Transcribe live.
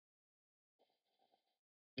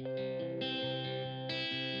This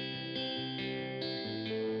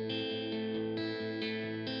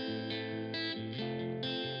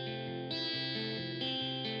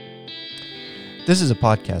is a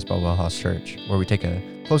podcast by Wellhouse Church, where we take a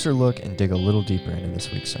closer look and dig a little deeper into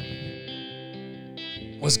this week's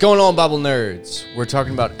sermon. What's going on, Bible nerds? We're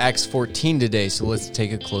talking about Acts 14 today, so let's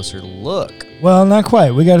take a closer look. Well, not quite.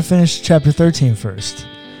 We got to finish chapter 13 first.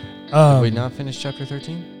 Did we not finish chapter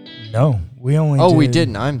 13? No, we only Oh, did, we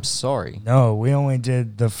didn't. I'm sorry. No, we only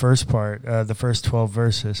did the first part, the first 12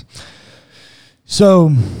 verses.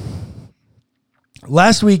 So,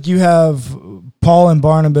 last week you have Paul and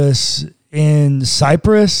Barnabas in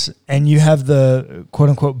Cyprus, and you have the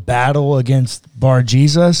quote-unquote battle against Bar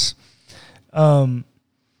Jesus. Then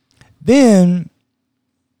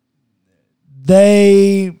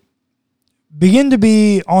they begin to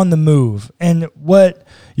be on the move. And what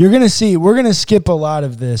you're going to see, we're going to skip a lot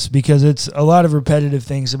of this because it's a lot of repetitive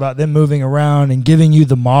things about them moving around and giving you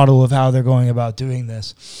the model of how they're going about doing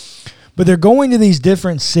this. But they're going to these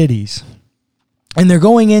different cities. And they're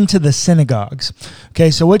going into the synagogues.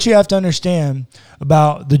 Okay, so what you have to understand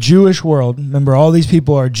about the Jewish world, remember all these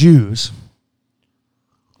people are Jews.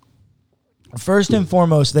 First and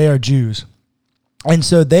foremost, they are Jews. And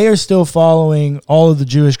so they are still following all of the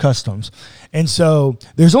Jewish customs. And so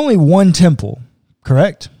there's only one temple,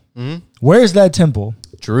 correct? Mm-hmm. Where's that temple?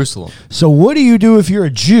 Jerusalem. So what do you do if you're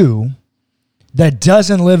a Jew that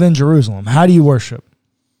doesn't live in Jerusalem? How do you worship?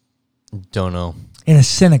 Don't know. In a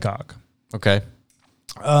synagogue. Okay.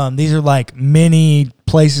 These are like many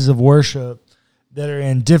places of worship that are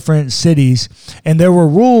in different cities. And there were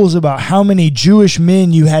rules about how many Jewish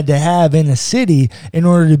men you had to have in a city in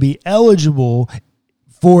order to be eligible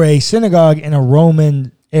for a synagogue in a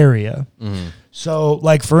Roman area. Mm-hmm. So,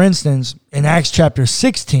 like, for instance, in Acts chapter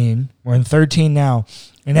 16, we're in 13 now.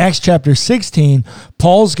 In Acts chapter 16,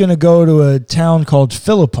 Paul's going to go to a town called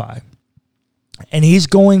Philippi. And he's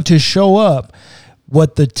going to show up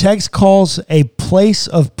what the text calls a place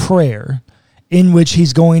of prayer, in which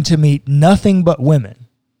he's going to meet nothing but women.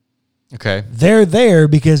 Okay. They're there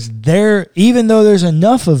because even though there's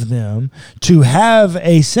enough of them to have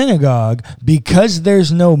a synagogue, because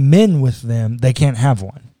there's no men with them, they can't have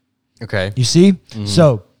one. Okay. You see? Mm-hmm.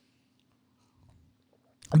 So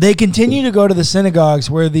they continue to go to the synagogues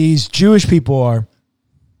where these Jewish people are,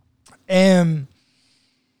 and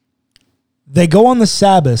they go on the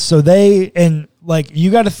Sabbath. So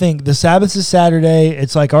you got to think, the Sabbath is Saturday.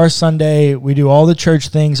 It's like our Sunday. We do all the church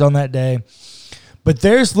things on that day. But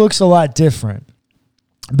theirs looks a lot different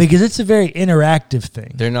because it's a very interactive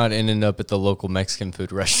thing. They're not ending up at the local Mexican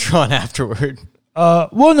food restaurant afterward.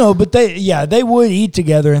 Well, no, but they would eat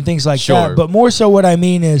together and things like that. But more so what I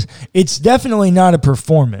mean is it's definitely not a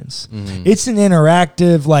performance. Mm-hmm. It's an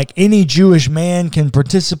interactive, like any Jewish man can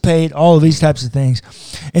participate, all of these types of things.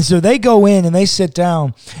 And so they go in and they sit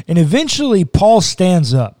down, and eventually Paul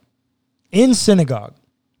stands up in synagogue.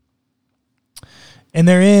 And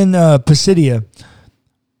they're in Pisidia.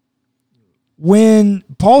 When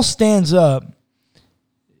Paul stands up,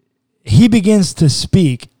 he begins to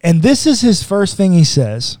speak, and this is his first thing he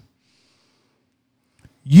says.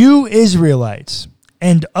 You Israelites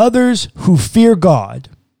and others who fear God,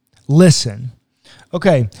 listen.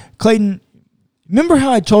 Okay, Clayton, remember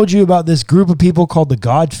how I told you about this group of people called the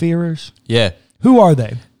God-fearers? Yeah. Who are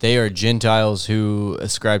they? They are Gentiles who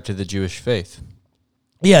ascribe to the Jewish faith.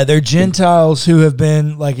 Yeah, they're Gentiles who have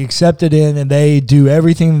been like accepted in, and they do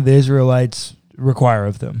everything that the Israelites require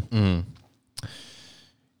of them. Mm.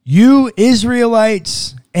 You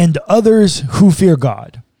Israelites and others who fear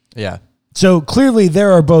God. Yeah. So clearly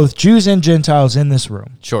there are both Jews and Gentiles in this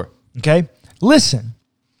room. Sure. Okay? Listen.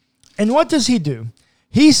 And what does he do?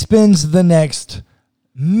 He spends the next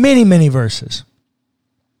many, many verses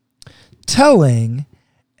telling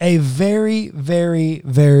a very, very,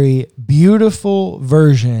 very beautiful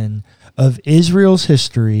version of Israel's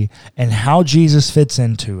history and how Jesus fits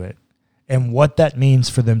into it and what that means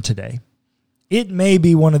for them today. It may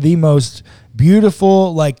be one of the most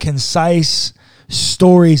beautiful, like concise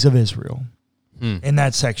stories of Israel in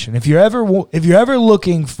that section. If you're ever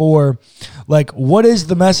looking for, like, what is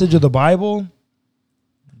the message of the Bible,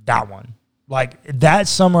 that one, like that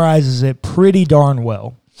summarizes it pretty darn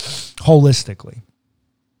well, holistically.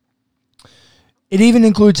 It even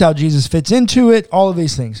includes how Jesus fits into it, all of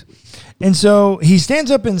these things. And so he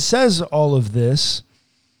stands up and says all of this,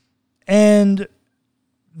 and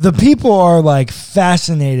the people are like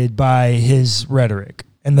fascinated by his rhetoric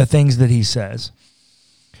and the things that he says.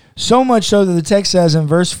 So much so that the text says in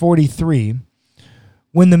verse 43,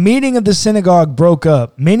 when the meeting of the synagogue broke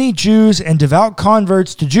up, many Jews and devout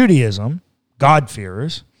converts to Judaism,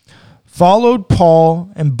 God-fearers, followed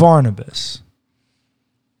Paul and Barnabas.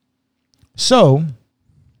 So,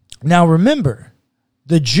 now remember,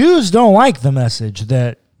 the Jews don't like the message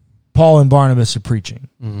that Paul and Barnabas are preaching.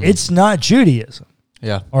 Mhm. It's not Judaism,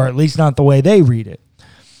 Yeah. or at least not the way they read it.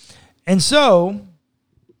 And so,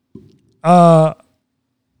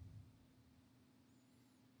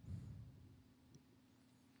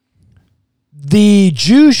 the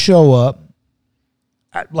Jews show up,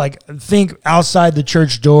 like, think outside the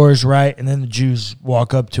church doors, right? And then the Jews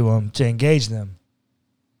walk up to them to engage them.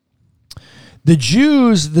 The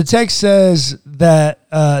Jews, the text says that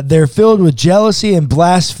they're filled with jealousy and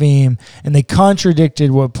blaspheme, and they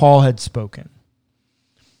contradicted what Paul had spoken.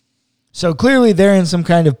 So clearly they're in some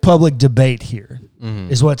kind of public debate here,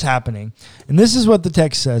 is what's happening. And this is what the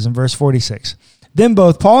text says in verse 46. Then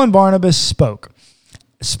both Paul and Barnabas spoke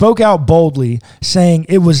out boldly, saying,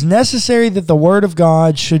 "It was necessary that the word of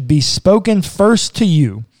God should be spoken first to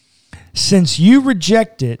you. Since you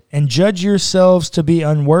reject it and judge yourselves to be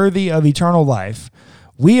unworthy of eternal life,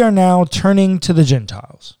 we are now turning to the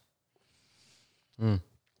Gentiles."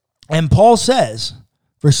 And Paul says,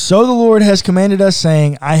 "For so the Lord has commanded us,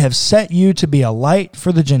 saying, I have set you to be a light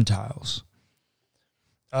for the Gentiles,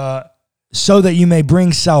 so that you may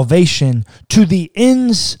bring salvation to the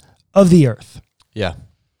ends of the earth." Yeah.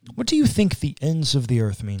 What do you think the ends of the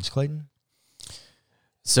earth means, Clayton?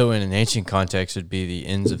 So in an ancient context, it would be the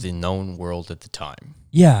ends of the known world at the time.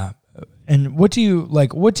 Yeah. And what do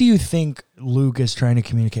you think Luke is trying to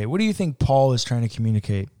communicate? What do you think Paul is trying to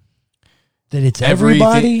communicate? That it's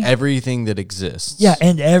everybody? Everything that exists. Yeah,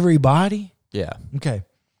 and everybody? Yeah. Okay.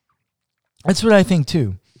 That's what I think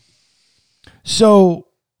too. So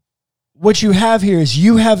what you have here is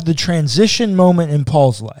you have the transition moment in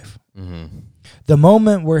Paul's life. The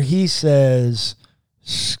moment where he says,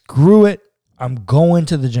 screw it, I'm going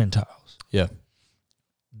to the Gentiles. Yeah.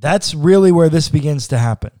 That's really where this begins to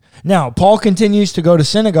happen. Now, Paul continues to go to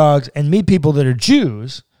synagogues and meet people that are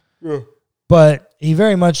Jews, but he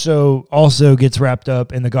very much so also gets wrapped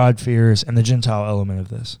up in the God-fears and the Gentile element of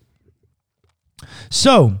this.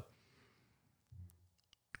 So,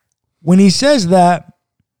 when he says that,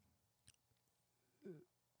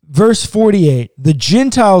 verse 48, the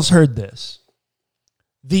Gentiles heard this.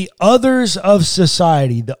 The others of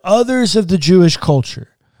society, the others of the Jewish culture,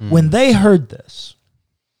 when they heard this,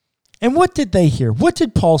 and what did they hear? What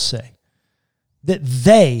did Paul say? That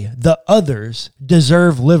they, the others,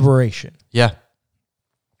 deserve liberation. Yeah.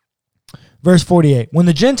 Verse 48, when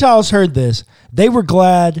the Gentiles heard this, they were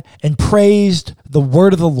glad and praised the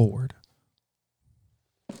word of the Lord.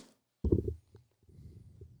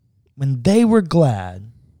 When they were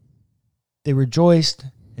glad, they rejoiced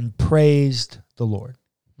and praised the Lord.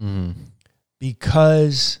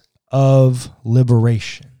 Because of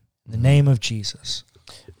liberation, in the name of Jesus.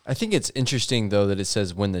 I think it's interesting, though, that it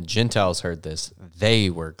says when the Gentiles heard this, they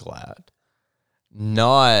were glad,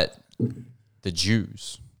 not the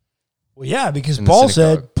Jews. Well, yeah, because Paul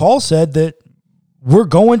said that we're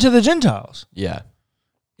going to the Gentiles. Yeah.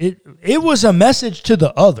 It was a message to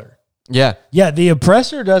the other. Yeah. Yeah, the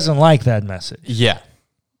oppressor doesn't like that message. Yeah.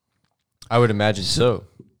 I would imagine so.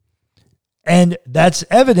 And that's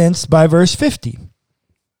evidenced by verse 50.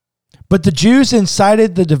 But the Jews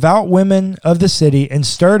incited the devout women of the city and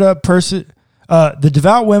stirred up the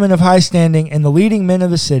devout women of high standing and the leading men of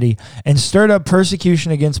the city and stirred up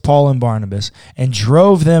persecution against Paul and Barnabas and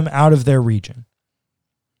drove them out of their region.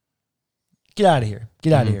 Get out of here.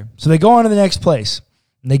 Get out of here. So they go on to the next place.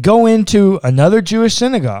 And they go into another Jewish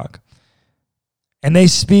synagogue and they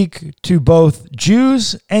speak to both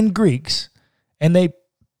Jews and Greeks, and they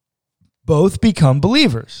both become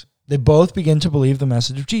believers. They both begin to believe the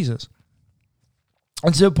message of Jesus.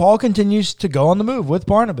 And so Paul continues to go on the move with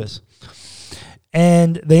Barnabas.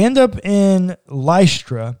 And they end up in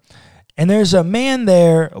Lystra. And there's a man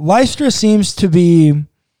there. Lystra seems to be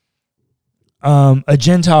a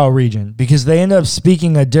Gentile region because they end up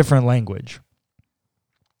speaking a different language.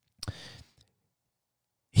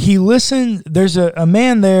 He listened. There's a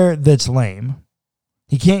man there that's lame.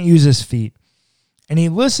 He can't use his feet. And he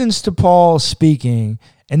listens to Paul speaking,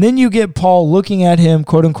 and then you get Paul looking at him,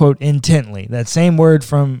 quote unquote, intently. That same word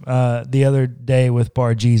from the other day with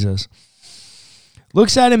Bar Jesus.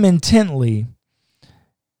 Looks at him intently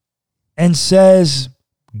and says,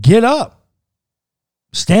 "Get up.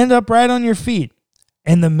 Stand upright on your feet."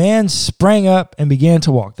 And the man sprang up and began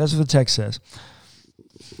to walk. That's what the text says.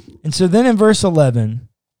 And so then in verse 11,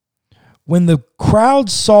 when the crowd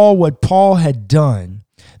saw what Paul had done,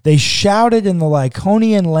 they shouted in the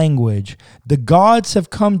Lycaonian language, "The gods have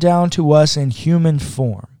come down to us in human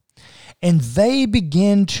form." And they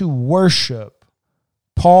began to worship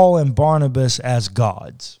Paul and Barnabas as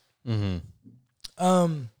gods.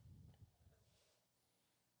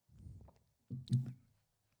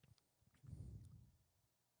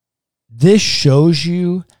 This shows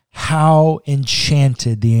you how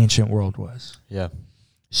enchanted the ancient world was. Yeah.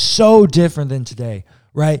 So different than today,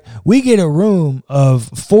 right? We get a room of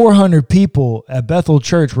 400 people at Bethel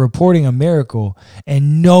Church reporting a miracle,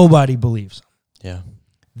 and nobody believes them. Yeah.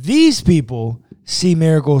 These people see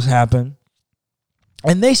miracles happen,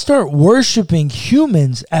 and they start worshiping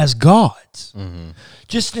humans as gods.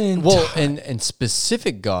 Just and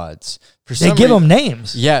specific gods. They give them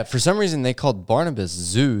names. Yeah, for some reason they called Barnabas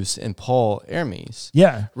Zeus and Paul Hermes.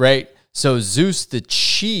 Yeah. Right? So Zeus, the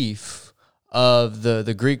chief of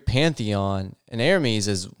the Greek pantheon, and Hermes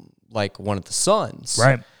is like one of the sons.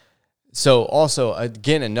 Right. So also,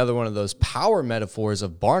 again, another one of those power metaphors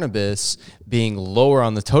of Barnabas being lower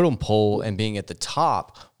on the totem pole and being at the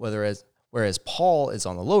top, whereas Paul is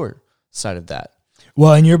on the lower side of that.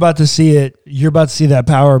 Well, and you're about to see it. You're about to see that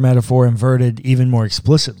power metaphor inverted even more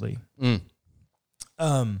explicitly.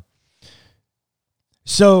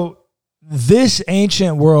 So this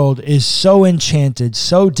ancient world is so enchanted,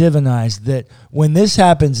 so divinized that when this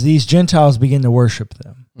happens, these Gentiles begin to worship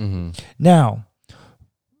them. Now,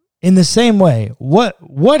 in the same way,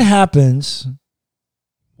 what happens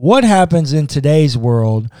in today's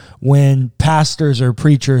world when pastors or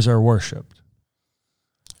preachers are worshiped?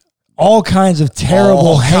 All kinds of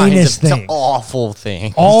terrible, heinous things. Awful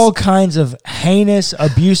things. All kinds of heinous,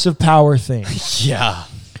 abusive power things. Yeah.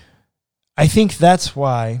 I think that's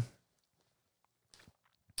why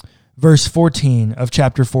verse 14 of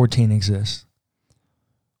chapter 14 exists.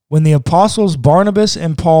 When the apostles Barnabas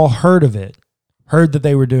and Paul heard that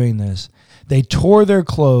they were doing this, they tore their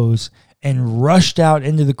clothes and rushed out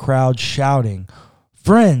into the crowd shouting,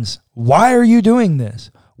 "Friends, why are you doing this?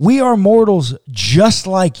 We are mortals just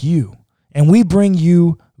like you, and we bring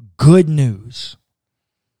you good news."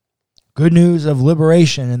 Good news of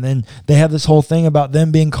liberation. And then they have this whole thing about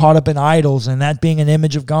them being caught up in idols and that being an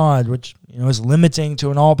image of God, which is limiting to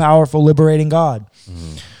an all-powerful, liberating God.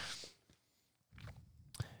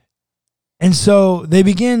 And so they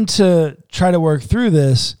begin to try to work through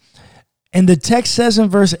this. And the text says in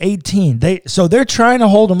verse 18, they're trying to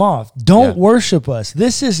hold them off. Don't worship us.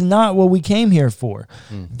 This is not what we came here for.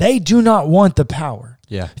 They do not want the power.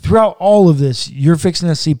 Yeah. Throughout all of this, you're fixing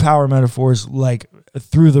to see power metaphors like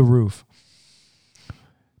through the roof.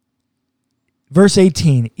 Verse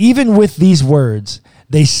 18, even with these words,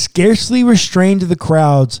 they scarcely restrained the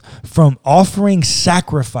crowds from offering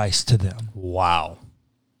sacrifice to them. Wow.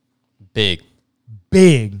 Big.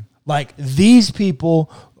 Like these people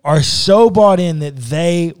are so bought in that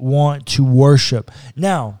they want to worship.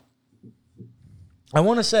 Now, I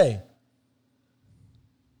want to say,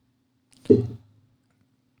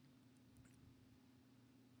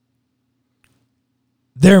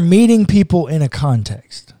 they're meeting people in a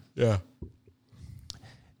context. Yeah.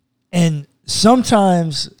 And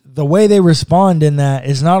sometimes the way they respond in that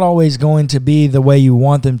is not always going to be the way you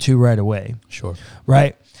want them to right away. Sure.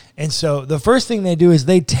 Right? And so the first thing they do is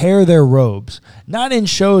they tear their robes, not in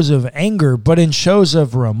shows of anger, but in shows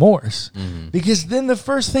of remorse. Because then the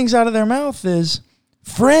first things out of their mouth is,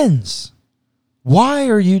 "Friends, why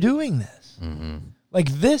are you doing this?" Like,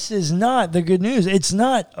 this is not the good news. It's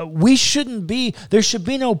not, there should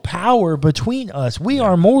be no power between us. We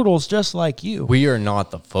are mortals just like you. We are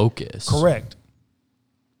not the focus. Correct.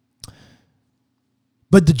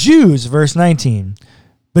 But the Jews, verse 19,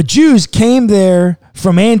 but Jews came there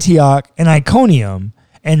from Antioch and Iconium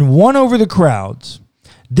and won over the crowds.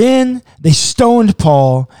 Then they stoned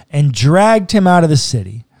Paul and dragged him out of the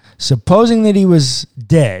city, supposing that he was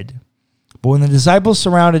dead. But when the disciples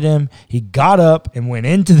surrounded him, he got up and went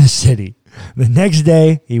into the city. The next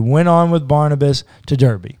day, he went on with Barnabas to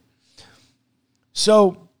Derbe.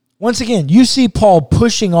 So, once again, you see Paul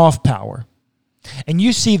pushing off power. And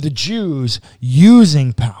you see the Jews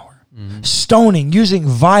using power, stoning, using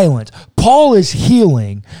violence. Paul is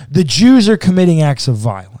healing. The Jews are committing acts of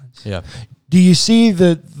violence. Yeah. Do you see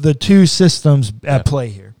the two systems at play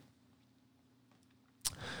here?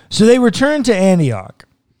 So they returned to Antioch.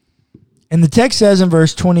 And the text says in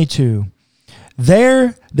verse 22,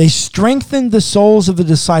 there they strengthened the souls of the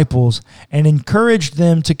disciples and encouraged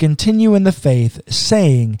them to continue in the faith,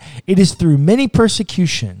 saying, "It is through many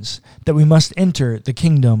persecutions that we must enter the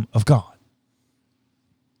kingdom of God."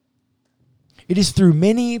 It is through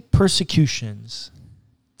many persecutions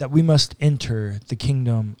that we must enter the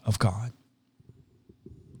kingdom of God.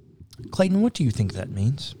 Clayton, what do you think that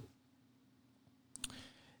means?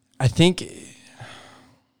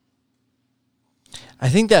 I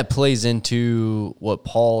think that plays into what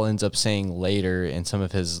Paul ends up saying later in some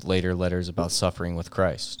of his later letters about suffering with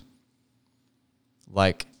Christ.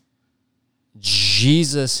 Like,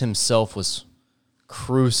 Jesus himself was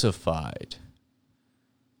crucified.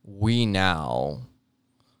 We now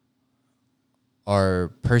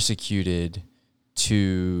are persecuted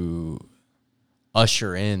to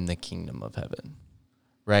usher in the kingdom of heaven,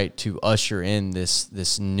 right? To usher in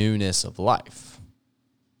this newness of life.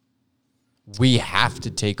 We have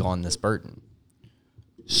to take on this burden.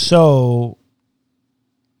 So,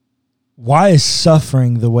 why is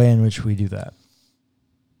suffering the way in which we do that?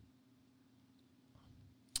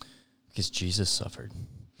 Because Jesus suffered.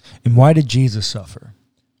 And why did Jesus suffer?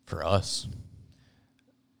 For us.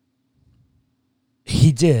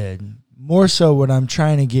 He did. More so, what I'm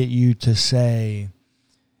trying to get you to say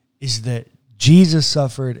is that Jesus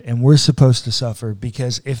suffered and we're supposed to suffer,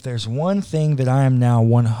 because if there's one thing that I am now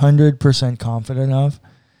 100% confident of,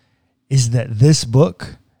 is that this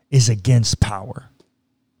book is against power.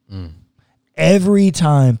 Every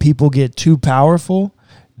time people get too powerful,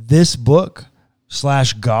 this book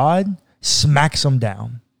 / God smacks them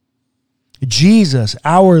down. Jesus,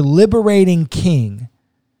 our liberating king,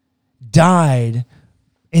 died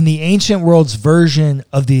in the ancient world's version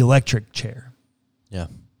of the electric chair. Yeah.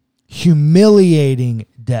 Humiliating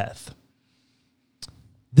death.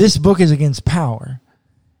 This book is against power.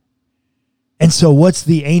 And so what's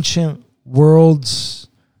the ancient world's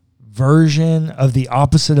version of the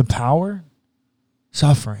opposite of power?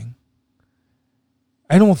 Suffering.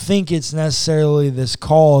 I don't think it's necessarily this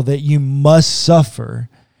call that you must suffer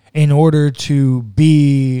in order to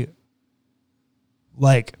be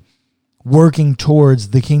like working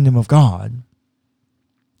towards the kingdom of God.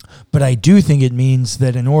 But I do think it means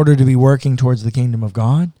that in order to be working towards the kingdom of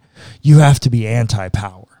God, you have to be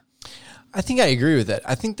anti-power. I think I agree with that.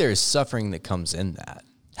 I think there is suffering that comes in that.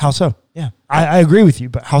 How so? Yeah, I agree with you,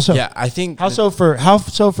 but how so? Yeah, I think how so for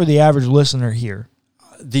the average listener here?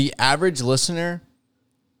 The average listener,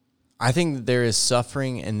 I think that there is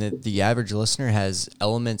suffering, and that the average listener has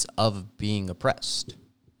elements of being oppressed.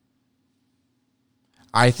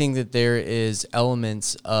 I think that there is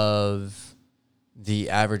elements of the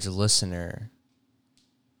average listener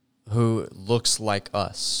who looks like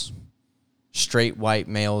us, straight white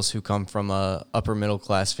males who come from a upper middle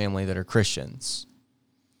class family that are Christians.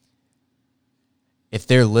 If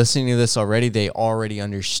they're listening to this already, they already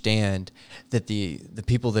understand that the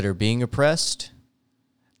people that are being oppressed,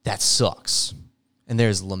 that sucks. And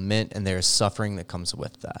there's lament and there's suffering that comes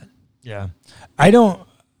with that. Yeah.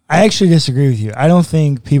 I actually disagree with you. I don't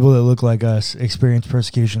think people that look like us experience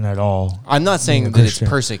persecution at all. I'm not saying that it's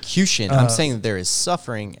persecution. I'm saying that there is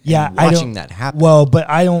suffering and watching that happen. Well,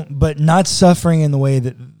 but not suffering in the way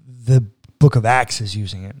that the book of Acts is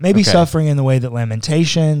using it. Maybe suffering in the way that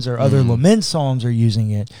Lamentations or other lament psalms are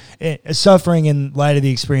using it. Suffering in light of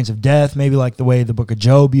the experience of death, maybe like the way the book of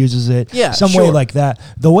Job uses it. Yeah, some way like that.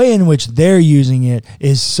 The way in which they're using it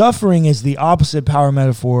is suffering is the opposite power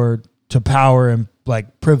metaphor to power and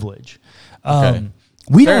like privilege.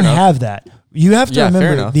 We don't have that. You have to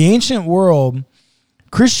remember, the ancient world,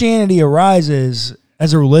 Christianity arises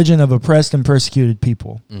as a religion of oppressed and persecuted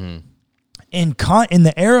people. In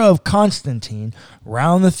the era of Constantine,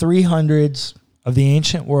 around the 300s of the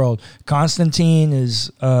ancient world, Constantine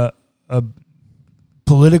is a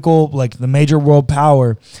political, like the major world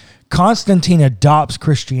power. Constantine adopts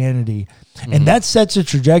Christianity. And that sets a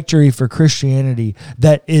trajectory for Christianity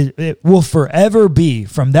that it will forever be,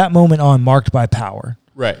 from that moment on, marked by power.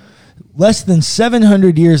 Right. Less than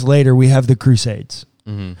 700 years later, we have the Crusades.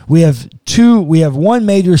 We have one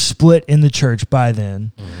major split in the church by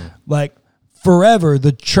then. Like, forever,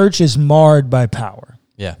 the church is marred by power.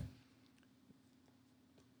 Yeah.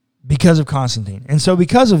 Because of Constantine. And so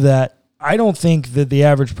because of that, I don't think that the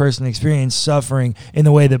average person experienced suffering in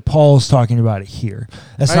the way that Paul's talking about it here.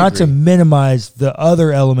 That's not to minimize the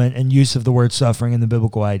other element and use of the word suffering in the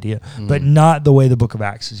biblical idea, but not the way the book of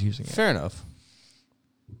Acts is using it. Fair enough.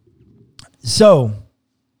 So,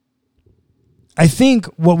 I think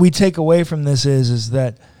what we take away from this is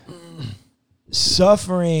that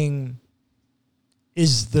suffering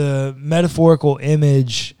is the metaphorical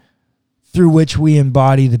image through which we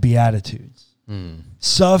embody the Beatitudes.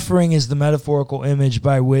 Suffering is the metaphorical image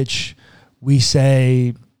by which we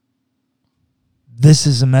say, this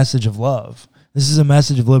is a message of love. This is a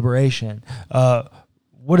message of liberation.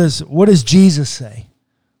 What does Jesus say?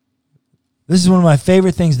 This is one of my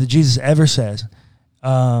favorite things that Jesus ever says.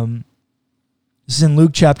 This is in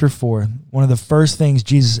Luke chapter 4. One of the first things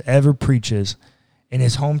Jesus ever preaches in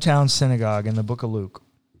his hometown synagogue in the book of Luke.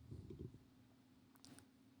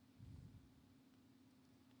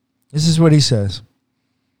 This is what he says.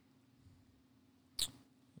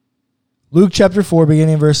 Luke chapter 4,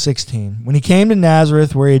 beginning in verse 16. When he came to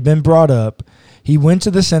Nazareth, where he had been brought up, he went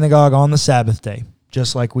to the synagogue on the Sabbath day,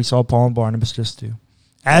 just like we saw Paul and Barnabas just do,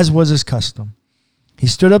 as was his custom. He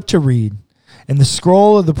stood up to read, and the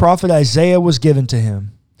scroll of the prophet Isaiah was given to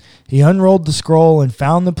him. He unrolled the scroll and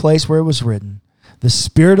found the place where it was written, "The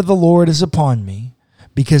Spirit of the Lord is upon me,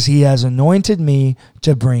 because he has anointed me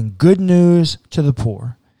to bring good news to the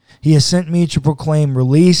poor. He has sent me to proclaim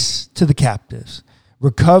release to the captives,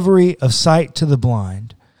 recovery of sight to the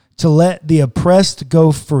blind, to let the oppressed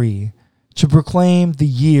go free, to proclaim the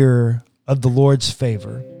year of the Lord's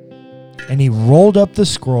favor." And he rolled up the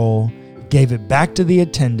scroll, gave it back to the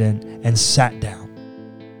attendant, and sat down.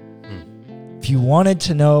 If you wanted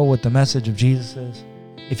to know what the message of Jesus is,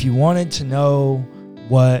 if you wanted to know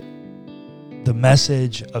what the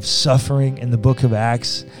message of suffering in the book of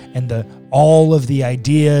Acts and all of the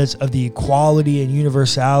ideas of the equality and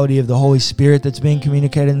universality of the Holy Spirit that's being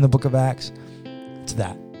communicated in the book of Acts, it's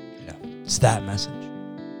that. Yeah. It's that message.